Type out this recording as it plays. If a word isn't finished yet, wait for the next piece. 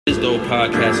This dope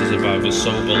podcast is about the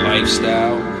sober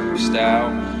lifestyle.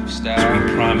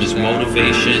 We promise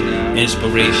motivation,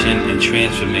 inspiration, and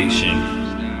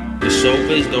transformation. The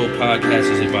Sober is Dope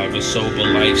podcast is about the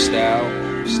sober lifestyle.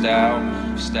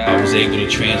 I was able to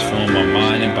transform my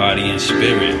mind and body and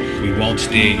spirit. We won't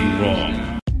steer you wrong.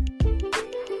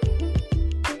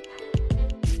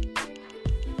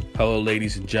 Hello,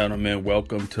 ladies and gentlemen.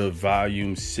 Welcome to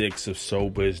Volume 6 of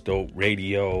Sober is Dope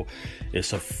Radio.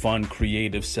 It's a fun,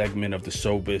 creative segment of the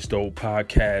Sober is Dope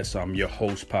podcast. I'm your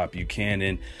host, Pop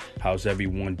Buchanan. How's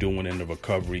everyone doing in the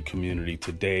recovery community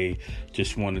today?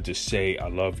 Just wanted to say I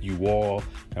love you all.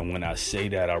 And when I say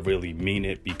that, I really mean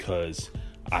it, because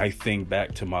I think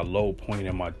back to my low point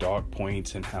and my dark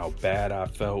points and how bad I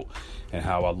felt and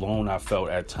how alone I felt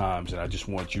at times. And I just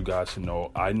want you guys to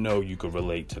know, I know you could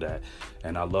relate to that.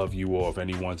 And I love you all. If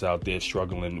anyone's out there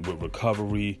struggling with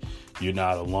recovery, you're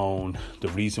not alone. The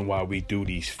reason why we do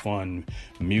these fun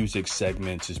music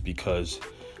segments is because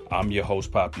I'm your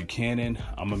host, Pop Buchanan.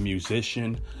 I'm a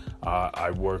musician.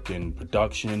 I work in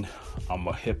production. I'm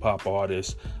a hip hop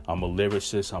artist. I'm a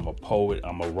lyricist. I'm a poet.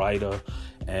 I'm a writer.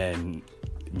 And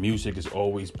music has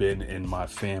always been in my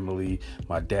family.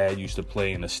 My dad used to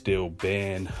play in a steel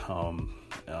band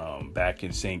back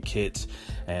in St. Kitts,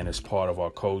 and it's part of our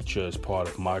culture, it's part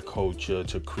of my culture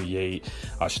to create.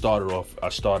 I started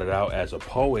out as a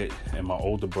poet, and my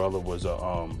older brother was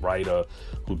a writer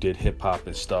who did hip hop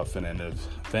and stuff, and then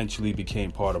eventually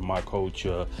became part of my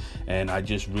culture. And I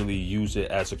just really use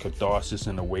it as a catharsis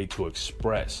and a way to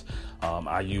express.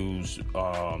 I use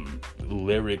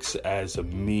lyrics as a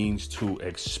means to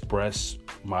express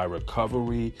my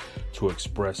recovery, to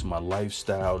express my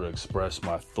lifestyle, to express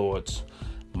my thoughts,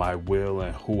 my will,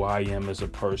 and who I am as a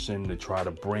person, to try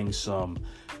to bring some,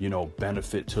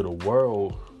 benefit to the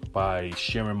world by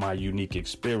sharing my unique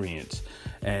experience.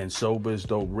 And Sober is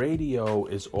Dope Radio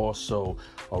is also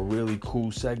a really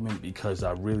cool segment because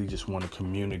I really just want to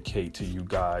communicate to you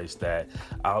guys that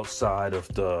outside of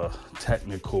the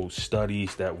technical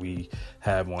studies that we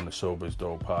have on the Sober is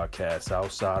Dope podcast,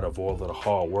 outside of all of the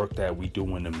hard work that we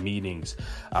do in the meetings,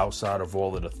 outside of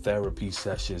all of the therapy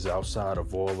sessions, outside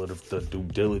of all of the due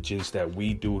diligence that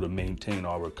we do to maintain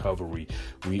our recovery,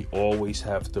 we always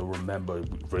have to remember,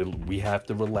 we have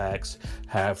to relax,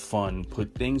 have fun,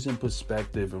 put things in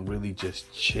perspective, and really just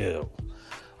chill.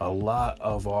 A lot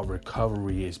of our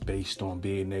recovery is based on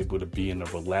being able to be in a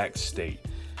relaxed state.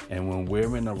 And when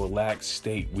we're in a relaxed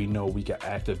state, we know we can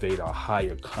activate our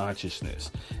higher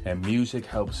consciousness. And music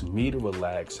helps me to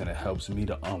relax, and it helps me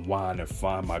to unwind and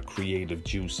find my creative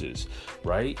juices,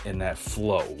 right? And that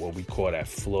flow, what we call that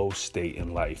flow state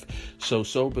in life. So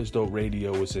Sober is Dope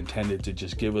Radio is intended to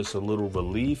just give us a little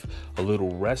relief, a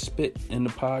little respite in the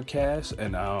podcast.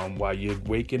 And while you're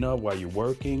waking up, while you're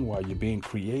working, while you're being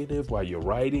creative, while you're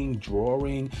writing,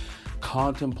 drawing,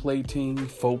 contemplating,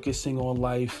 focusing on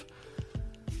life,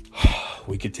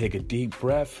 we could take a deep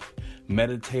breath,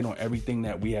 meditate on everything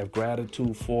that we have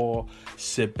gratitude for,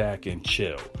 sit back and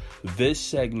chill. This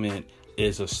segment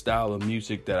is a style of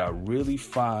music that I really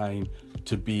find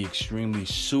to be extremely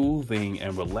soothing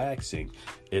and relaxing.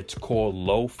 It's called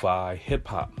lo-fi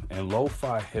hip-hop. And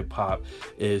lo-fi hip-hop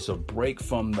is a break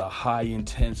from the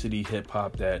high-intensity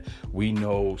hip-hop that we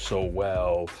know so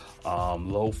well.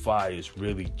 Lo-fi is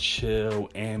really chill,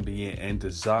 ambient, and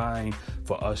designed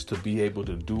for us to be able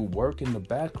to do work in the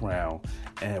background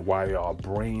and while our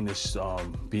brain is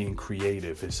being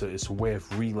creative. It's a way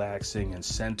of relaxing and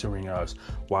centering us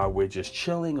while we're just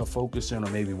chilling or focusing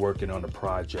or maybe working on a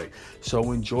project.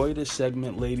 So enjoy this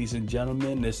segment, ladies and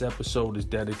gentlemen. This episode is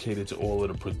dedicated to all of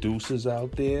the producers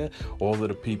out there, all of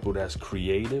the people that's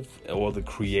creative, all the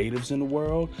creatives in the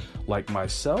world, like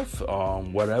myself.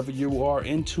 Whatever you are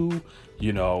into,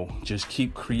 just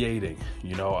keep creating.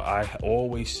 I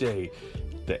always say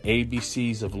the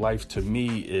ABCs of life to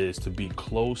me is to be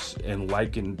close and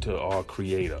likened to our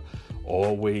creator.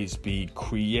 Always be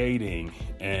creating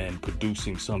and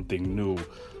producing something new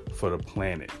for the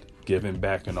planet, giving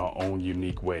back in our own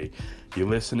unique way. You're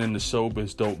listening to Sober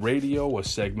is Dope Radio, a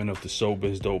segment of the Sober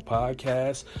is Dope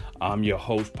podcast. I'm your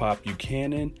host, Pop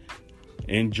Buchanan.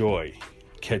 Enjoy.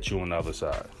 Catch you on the other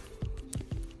side.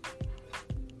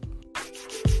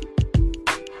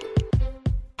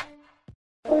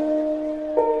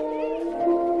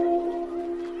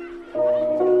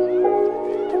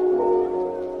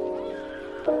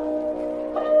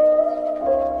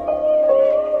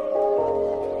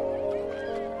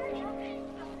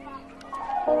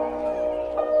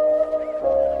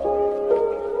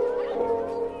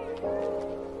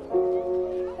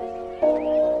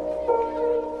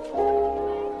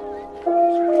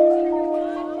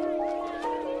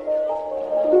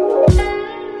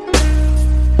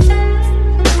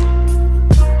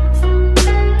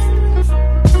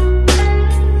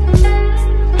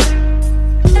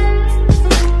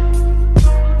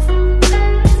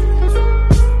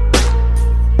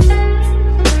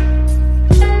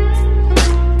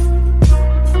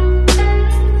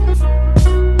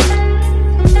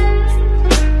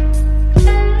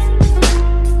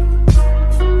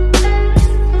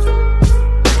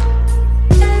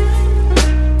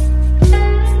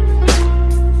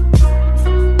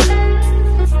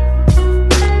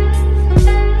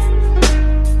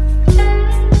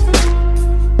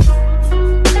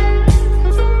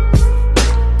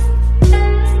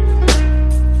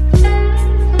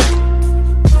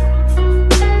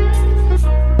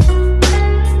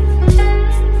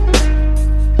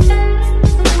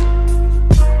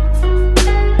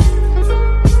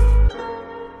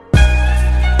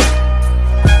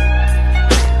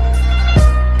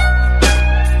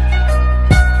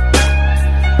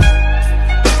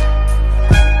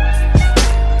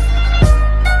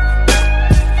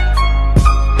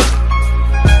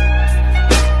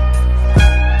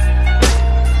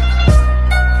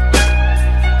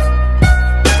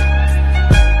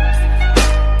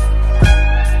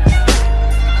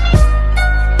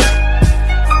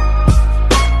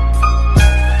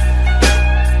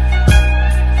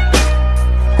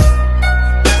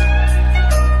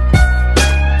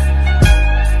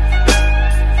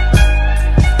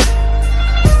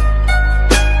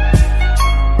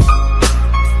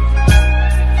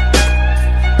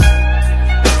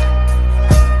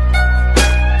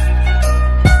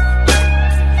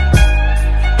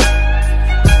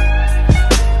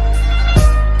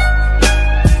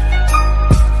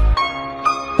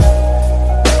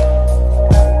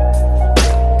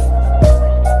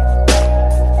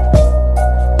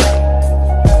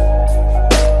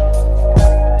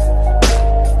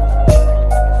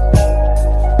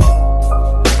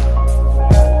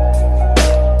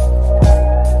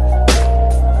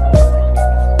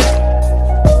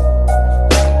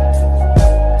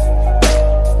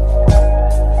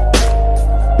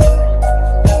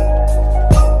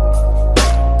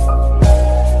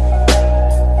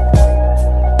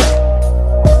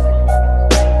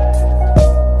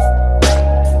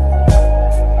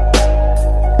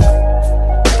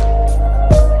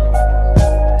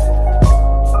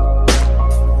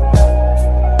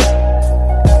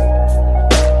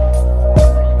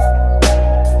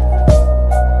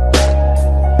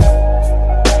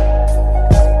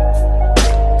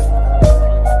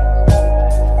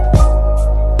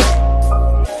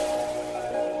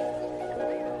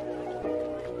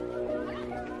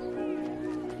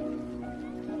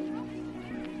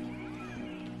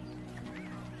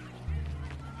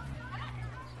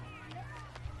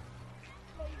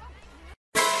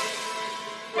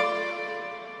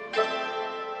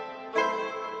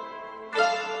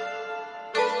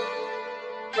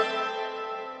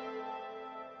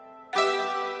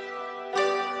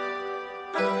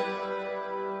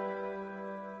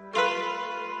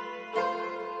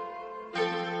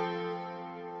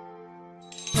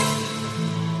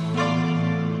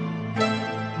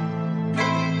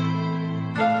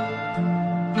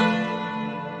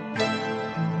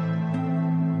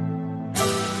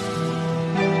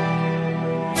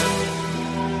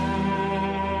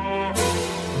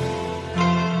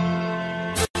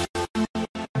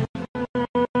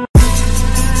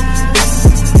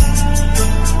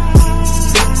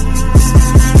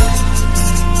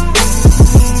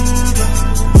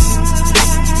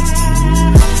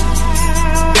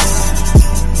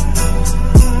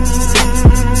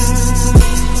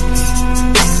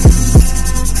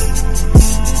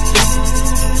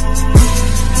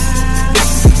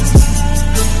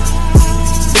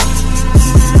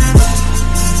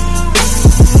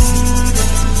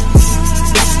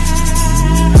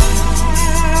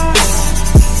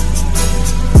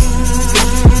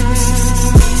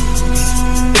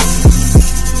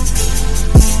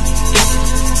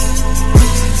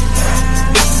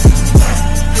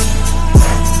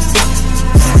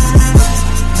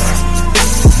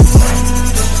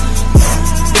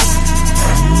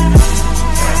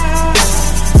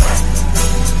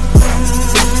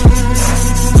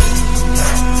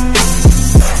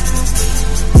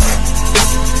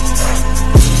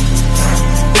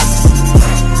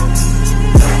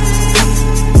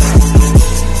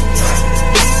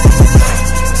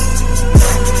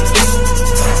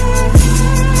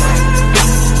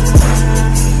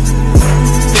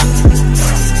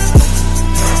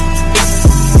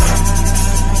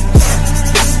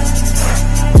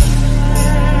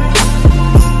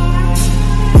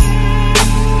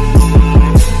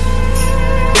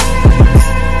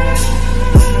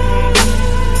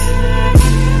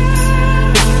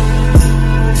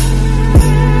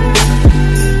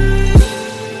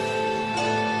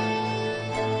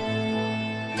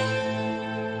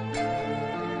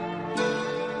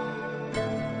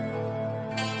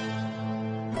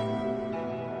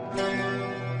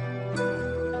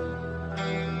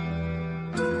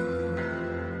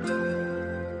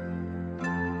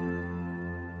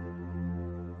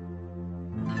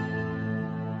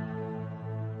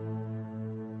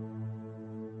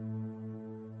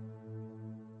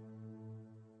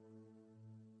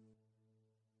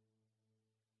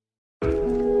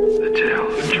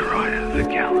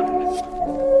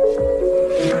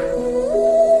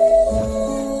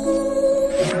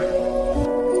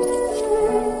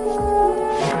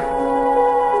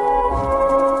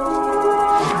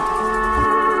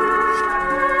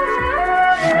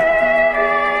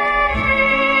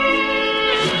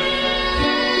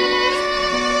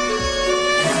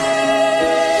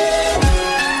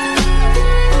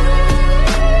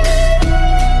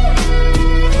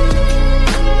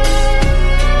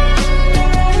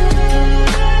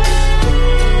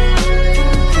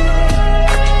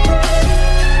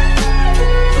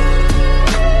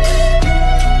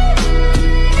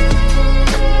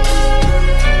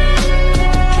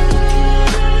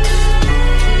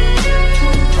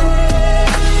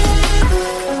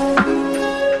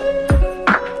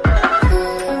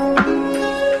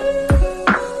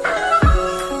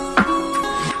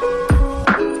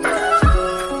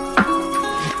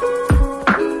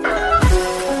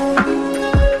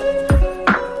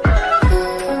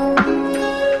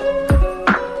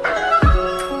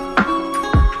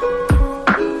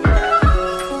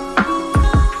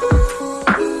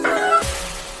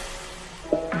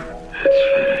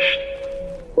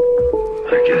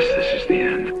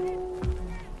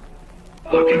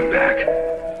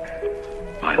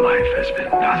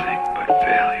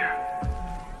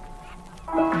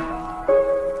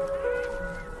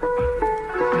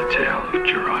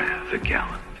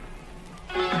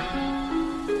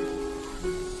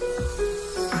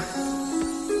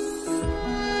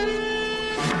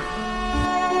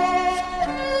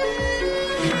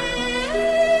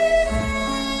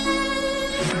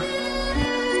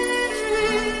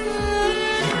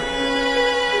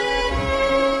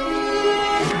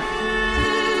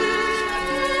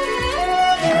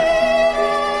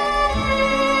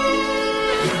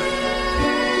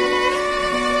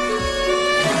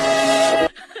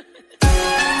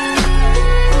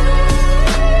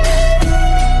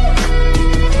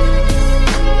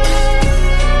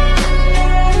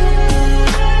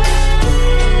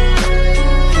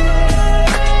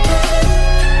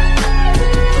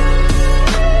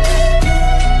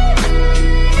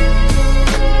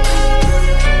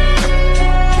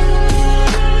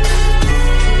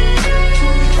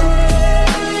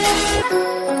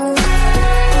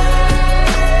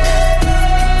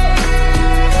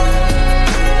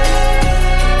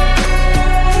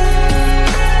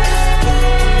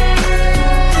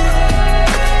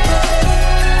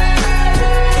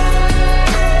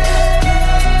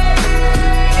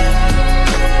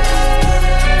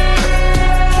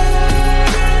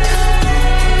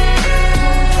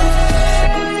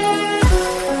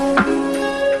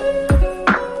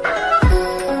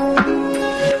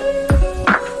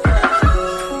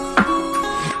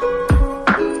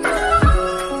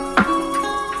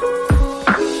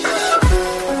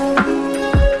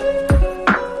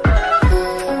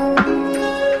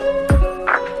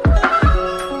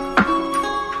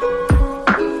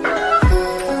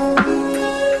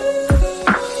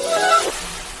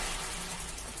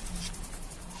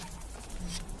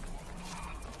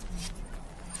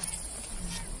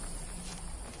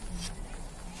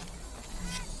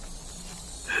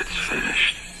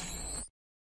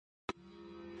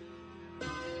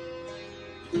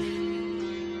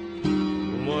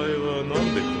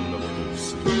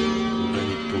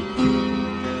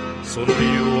 その理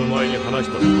由をお前に話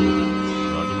したところで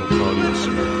何も変わりはし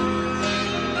ない。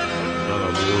だが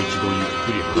もう一度ゆっ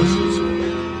くり話すつもり。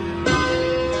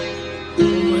お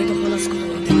前と話すこと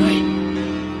なんてない。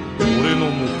俺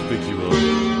の目的は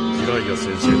平井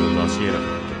先生の成し得なか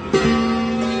ったこと。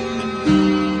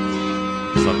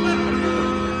さっきから言ったと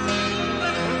おり。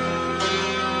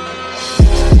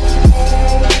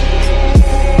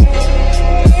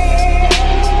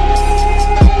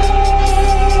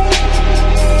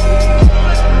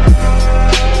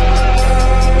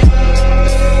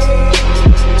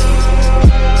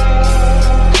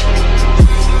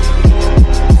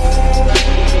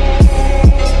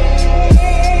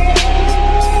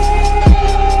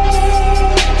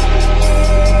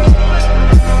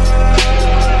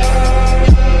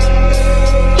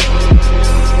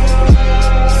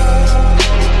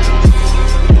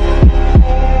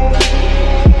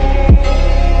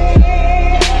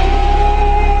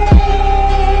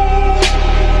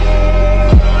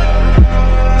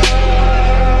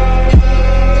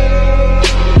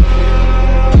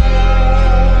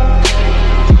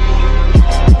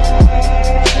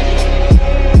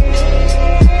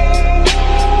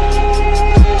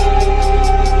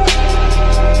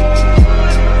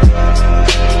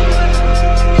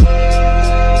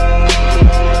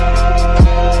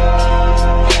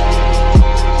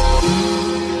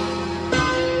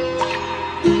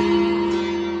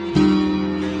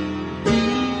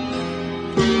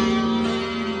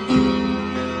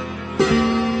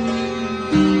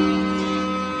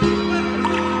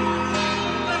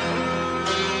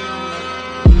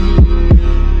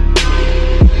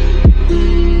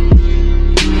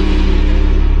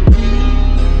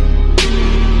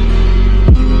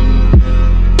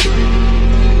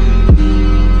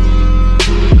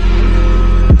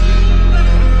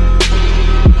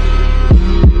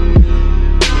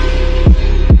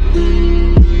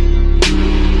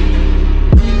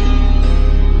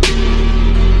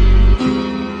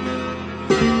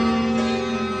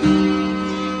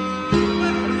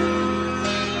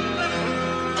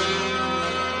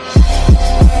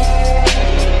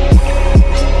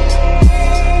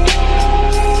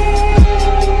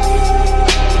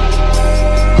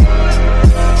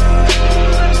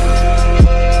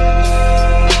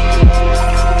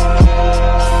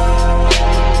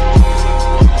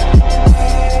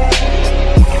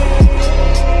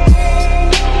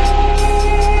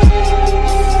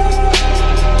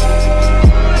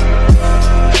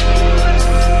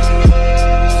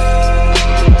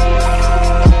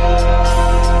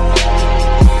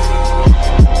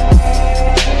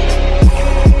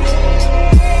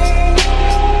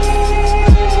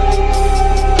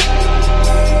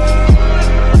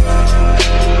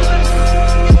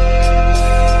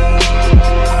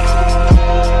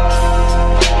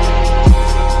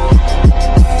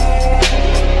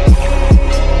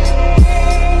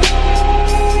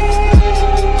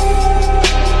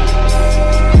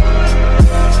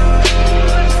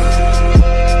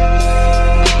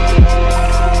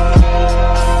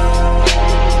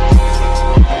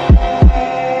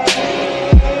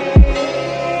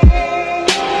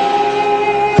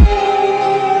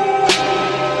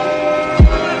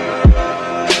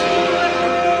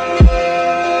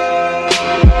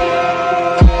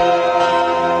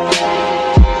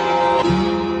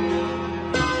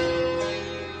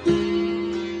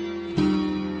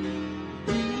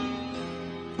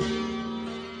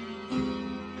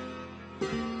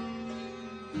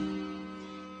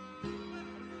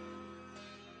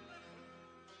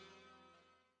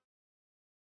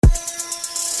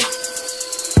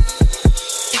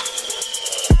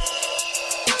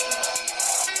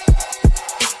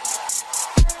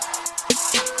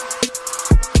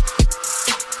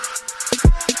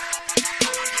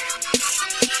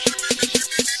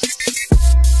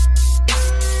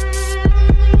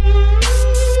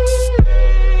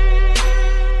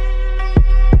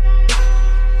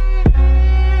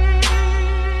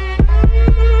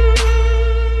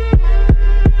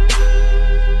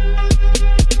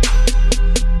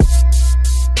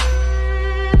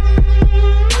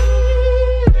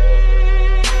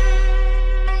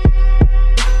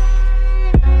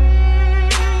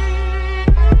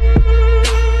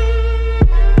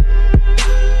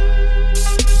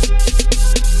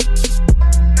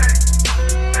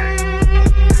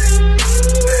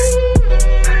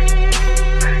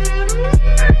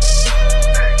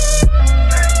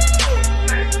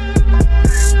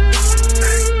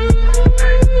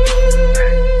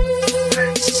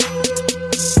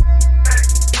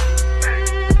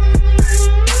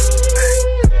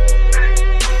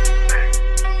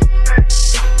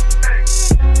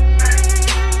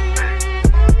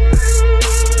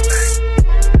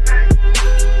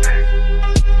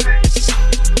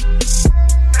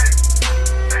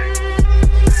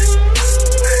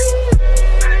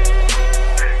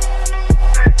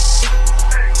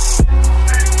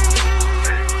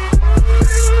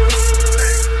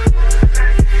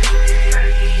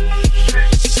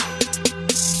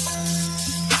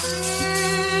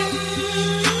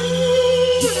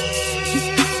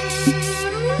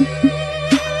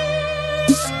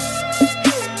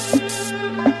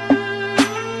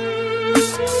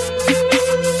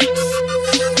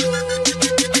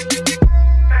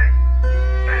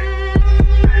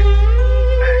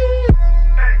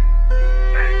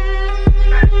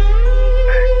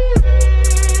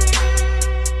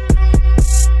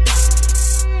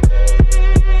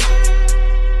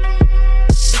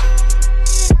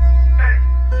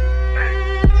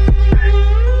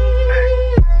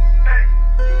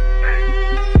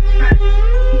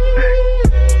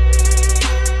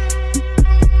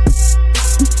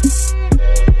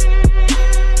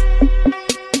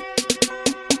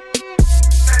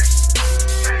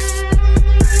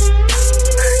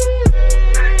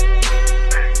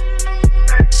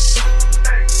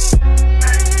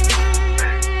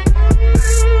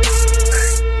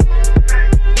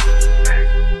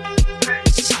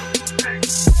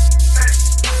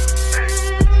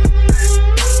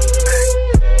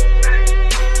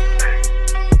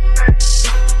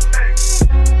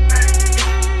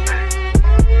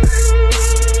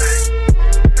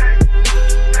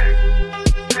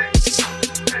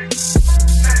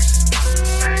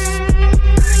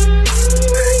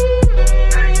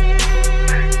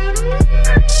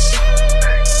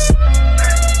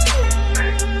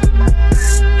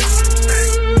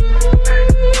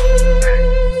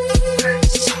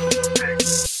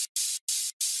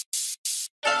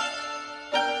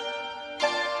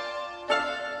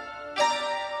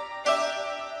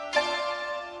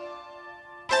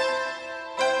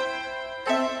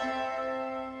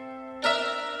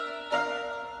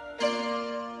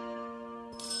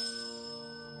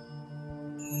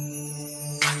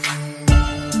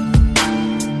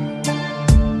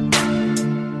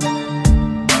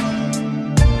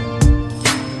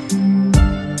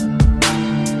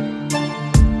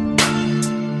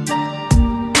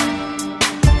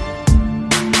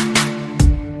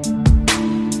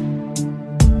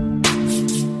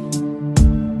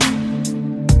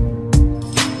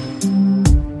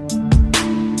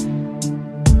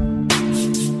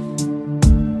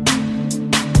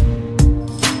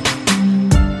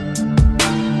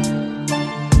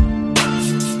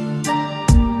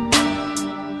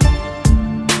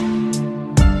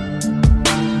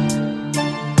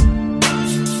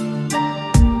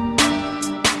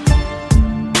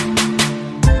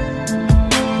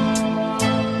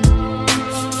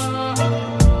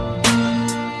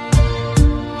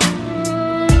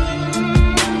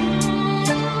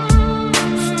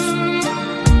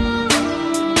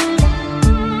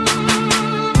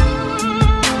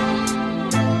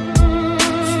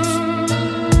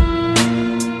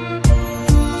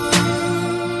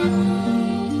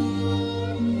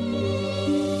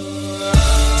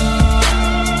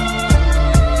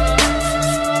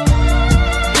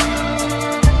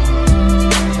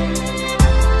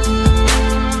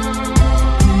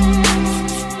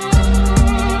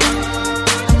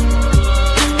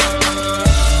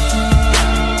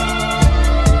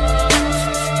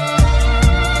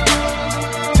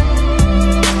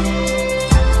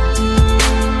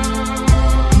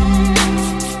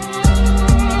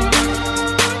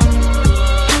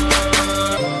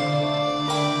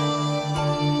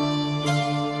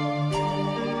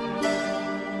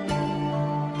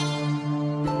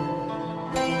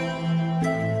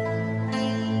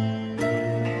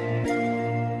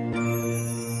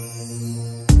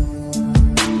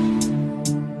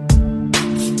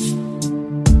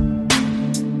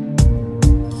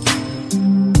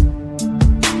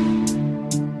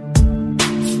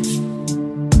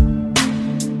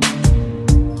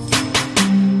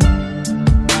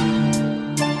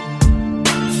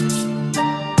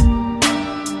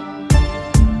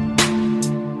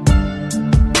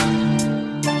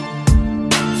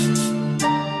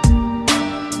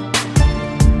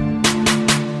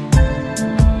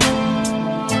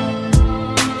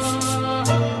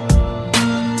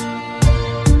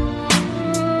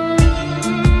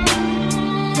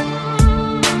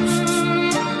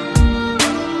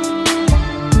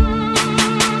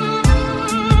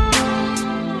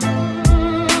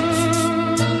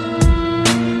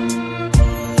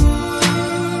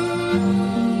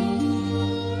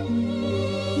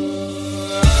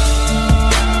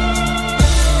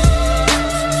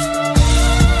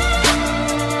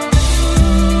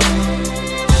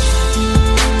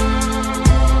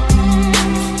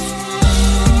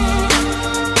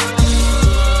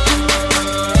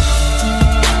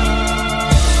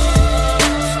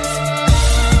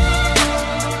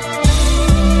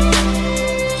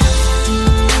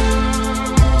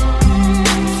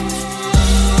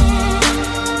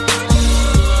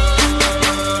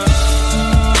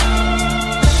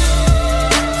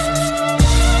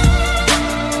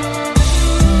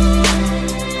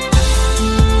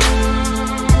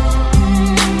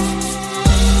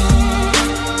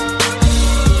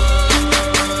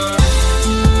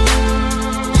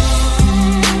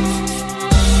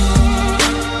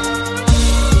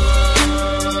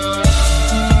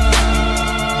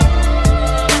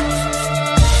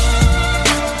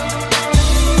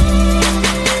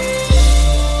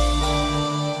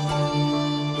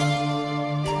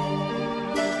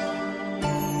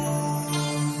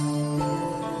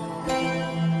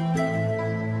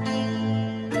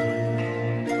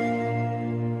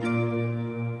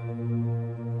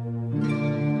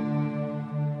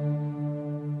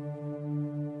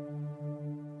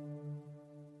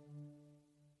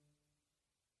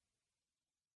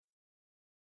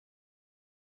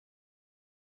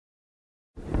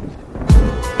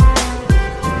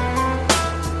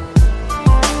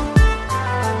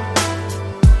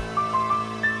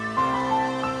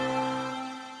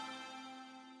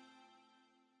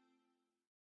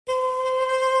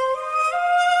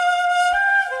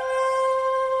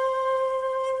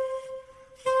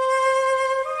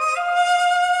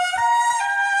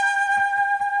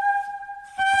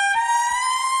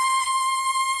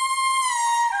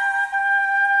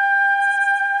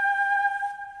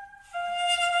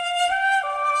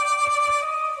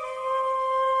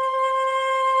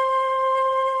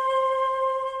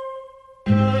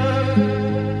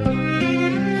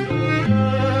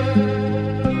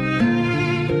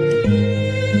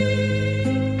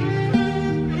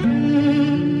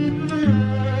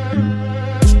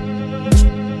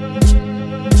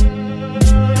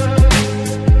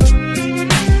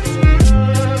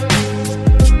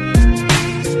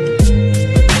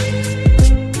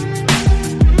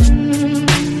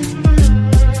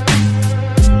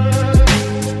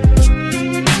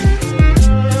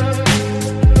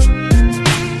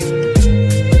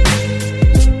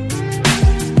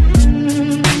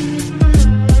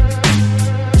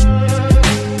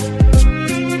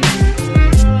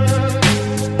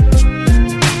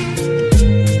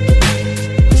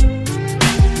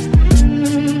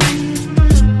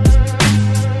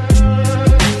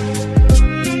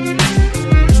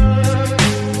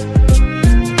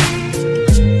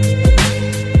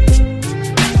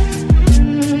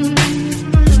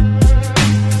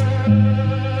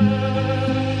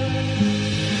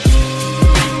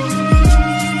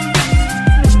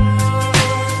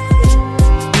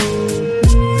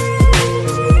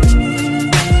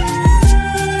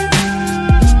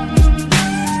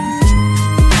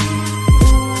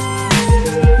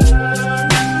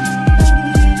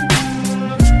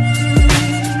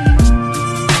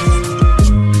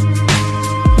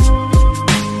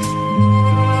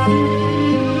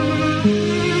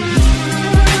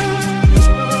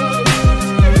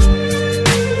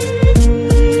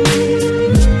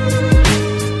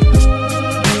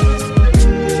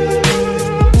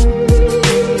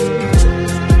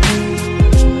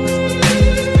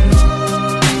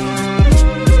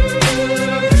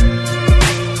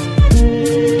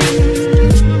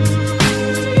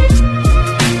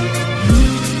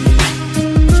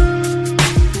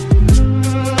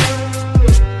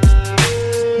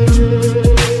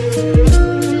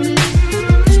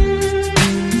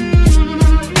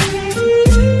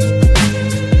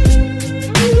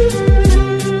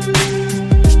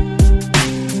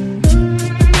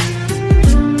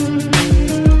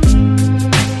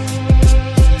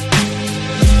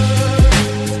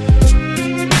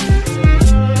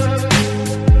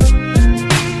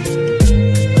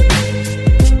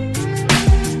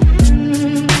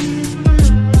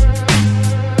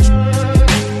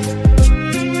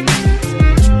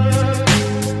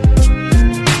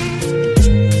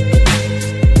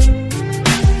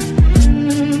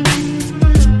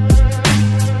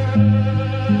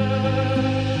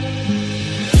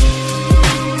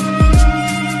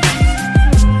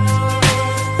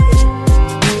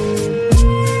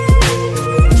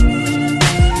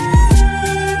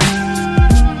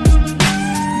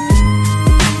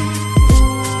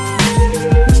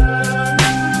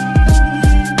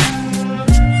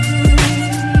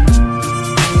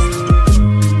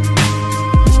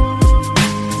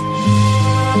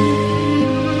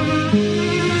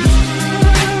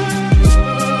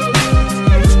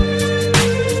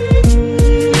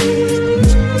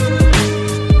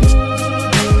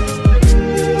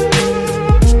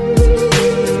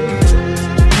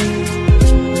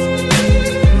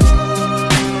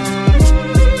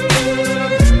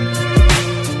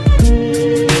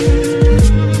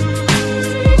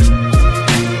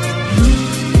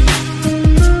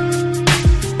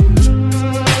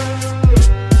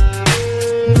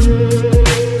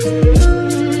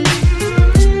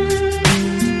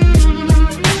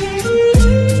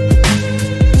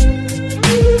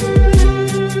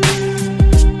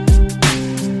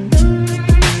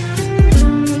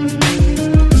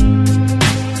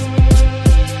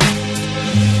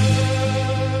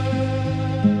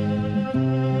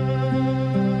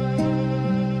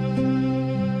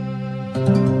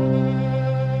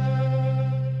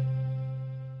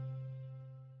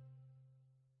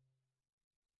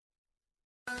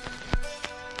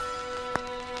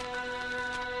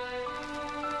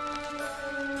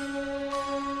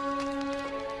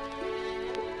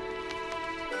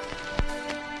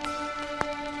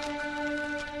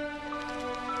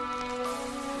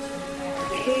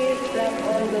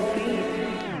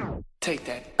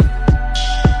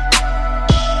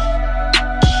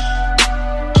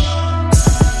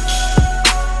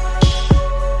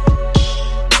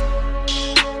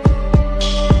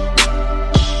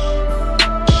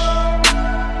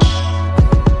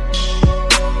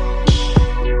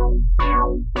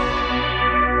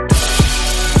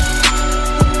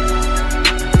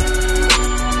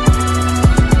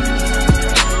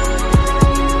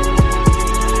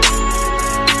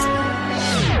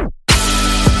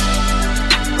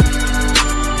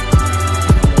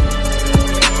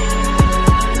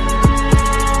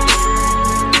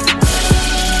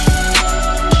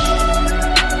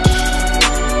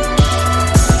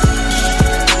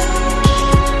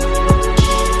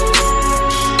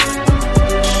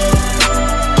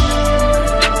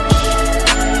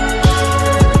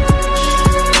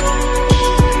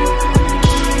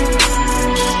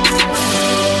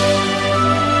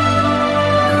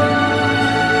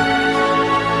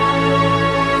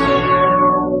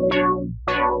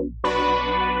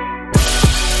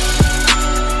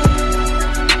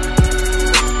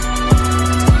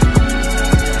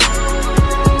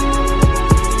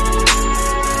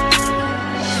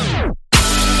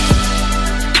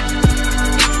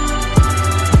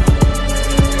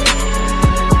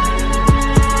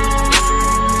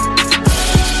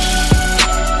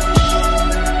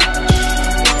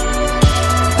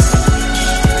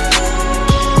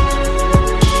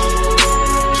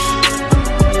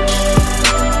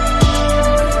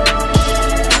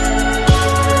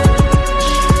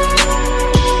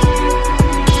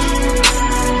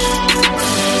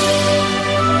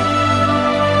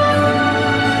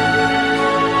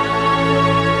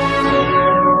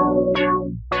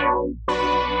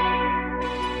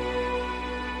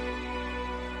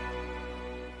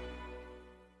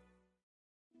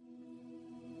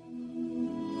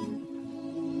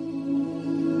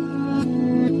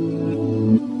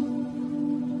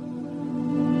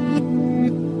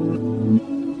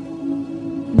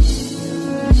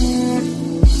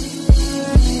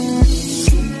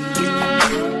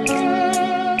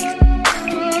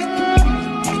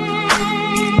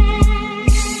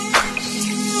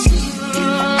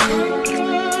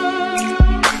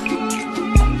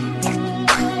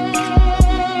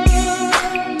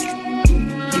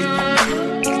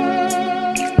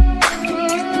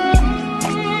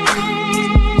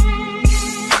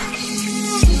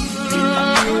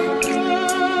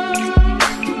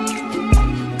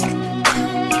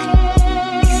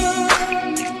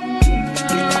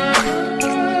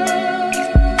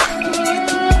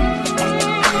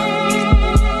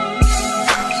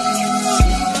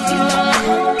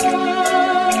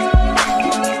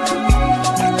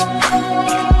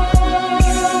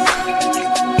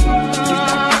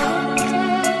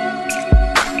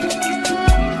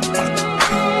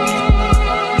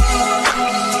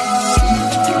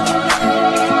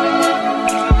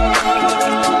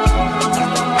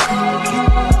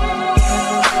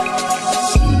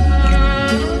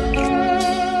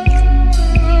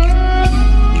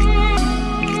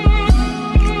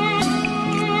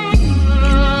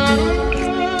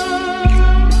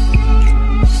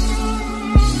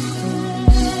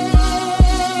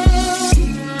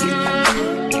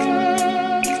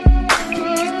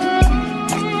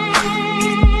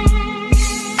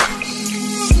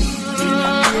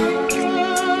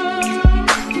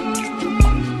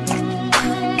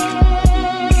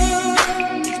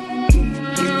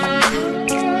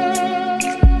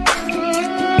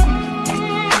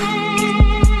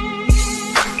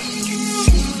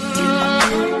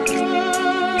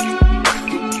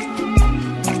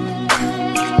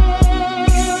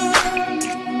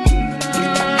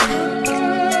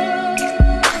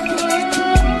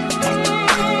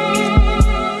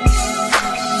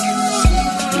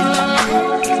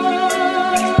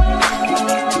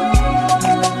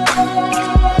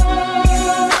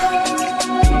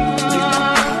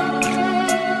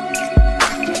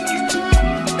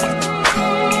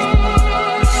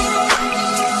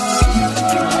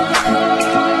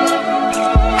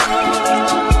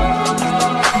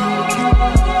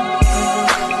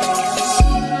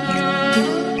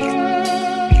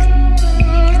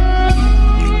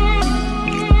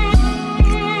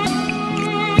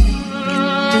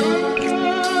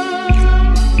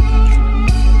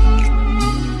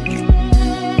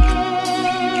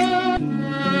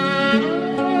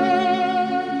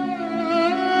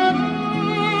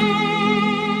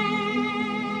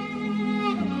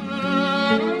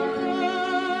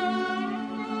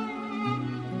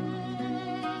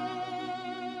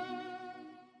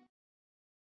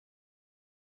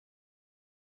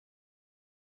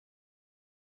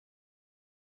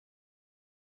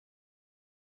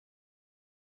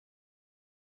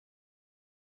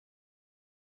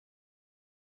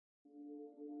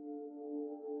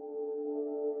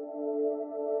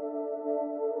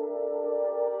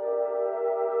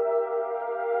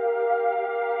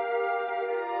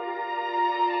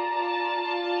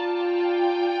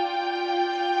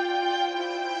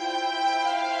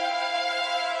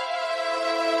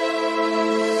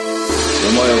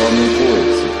お前は向こうへ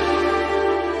着い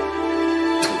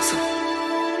父さん、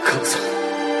母さん。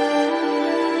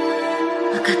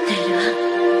分かっているわ、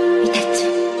イタチ。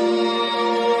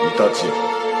た。イタチ、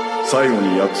最後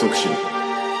に約束しろ。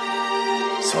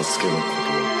サスケのこと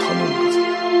を頼んだぞ。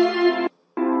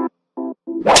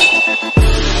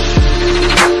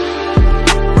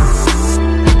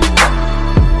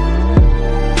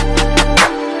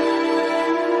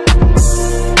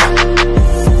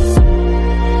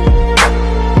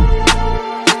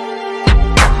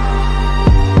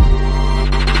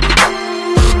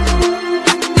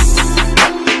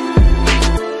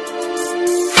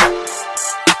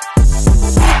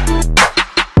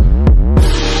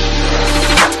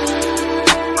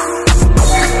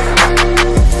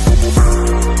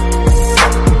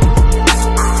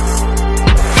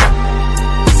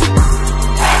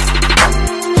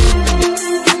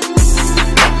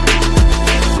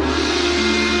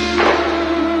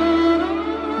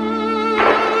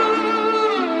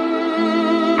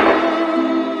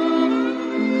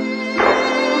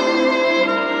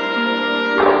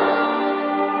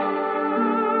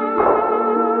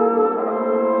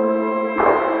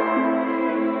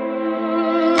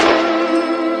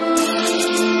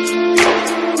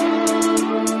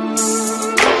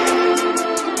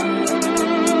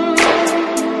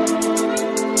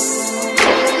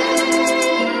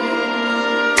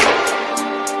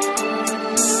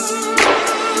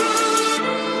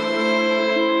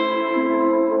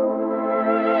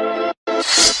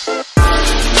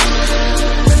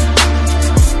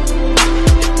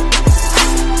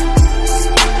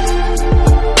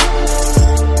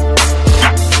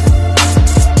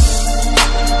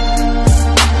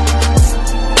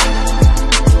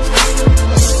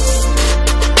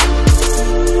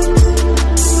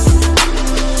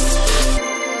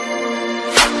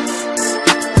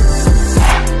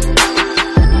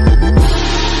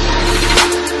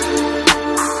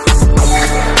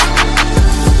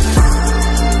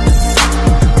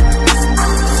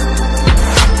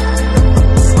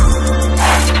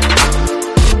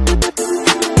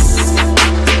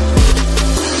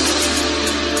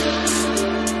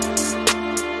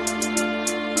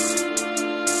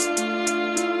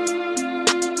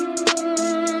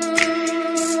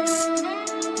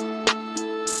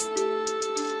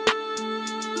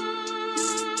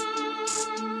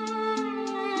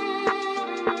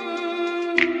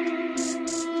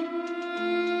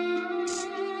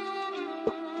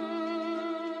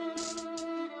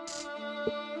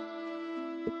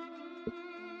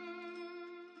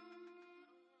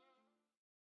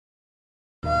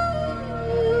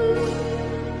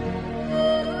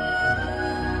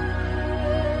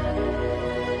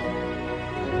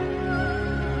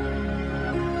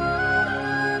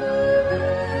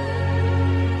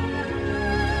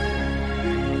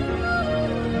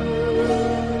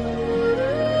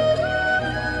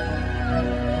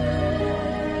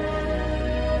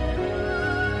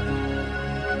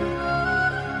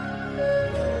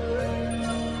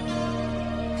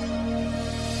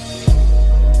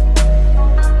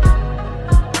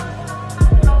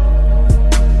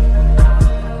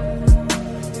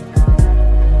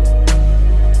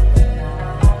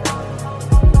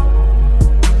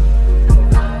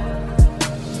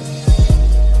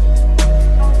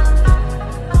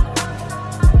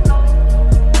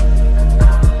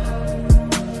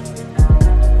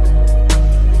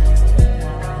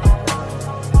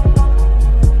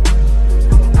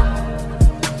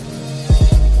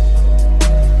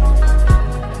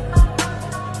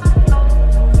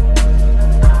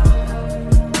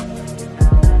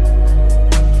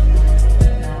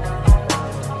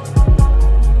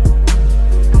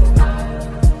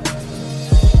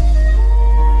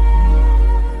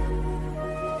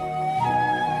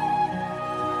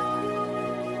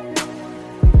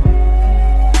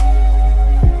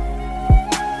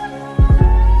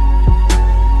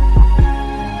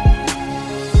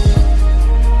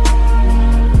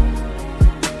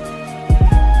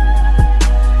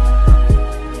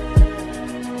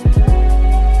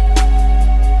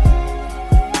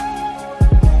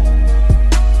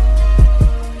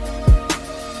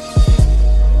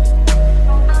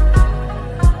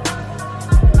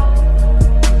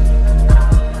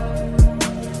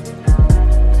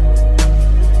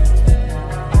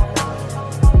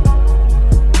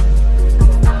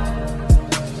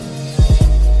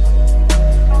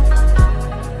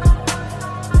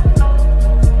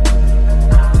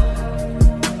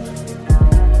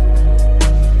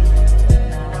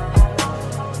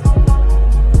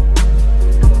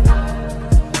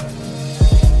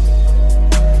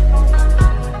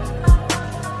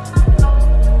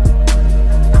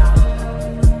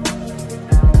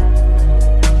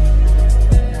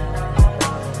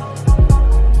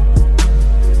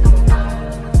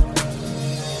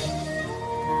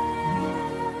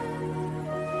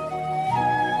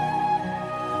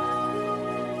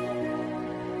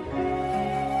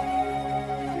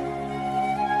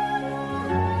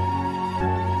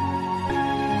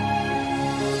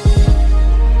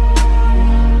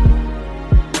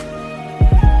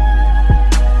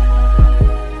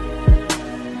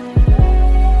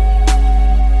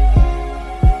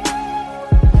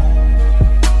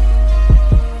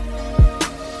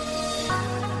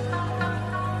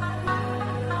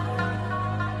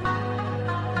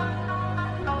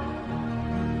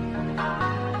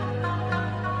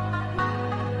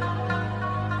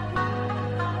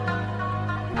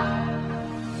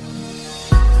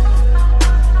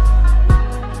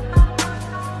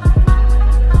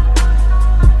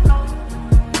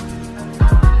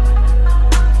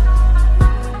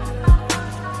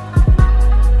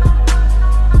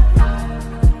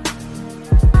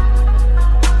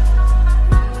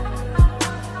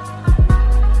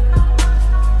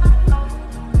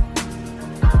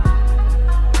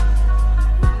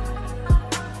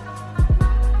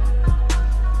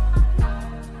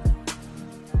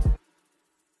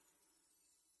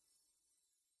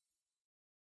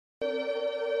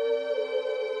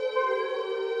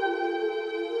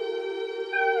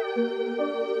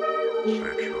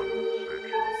Thank you.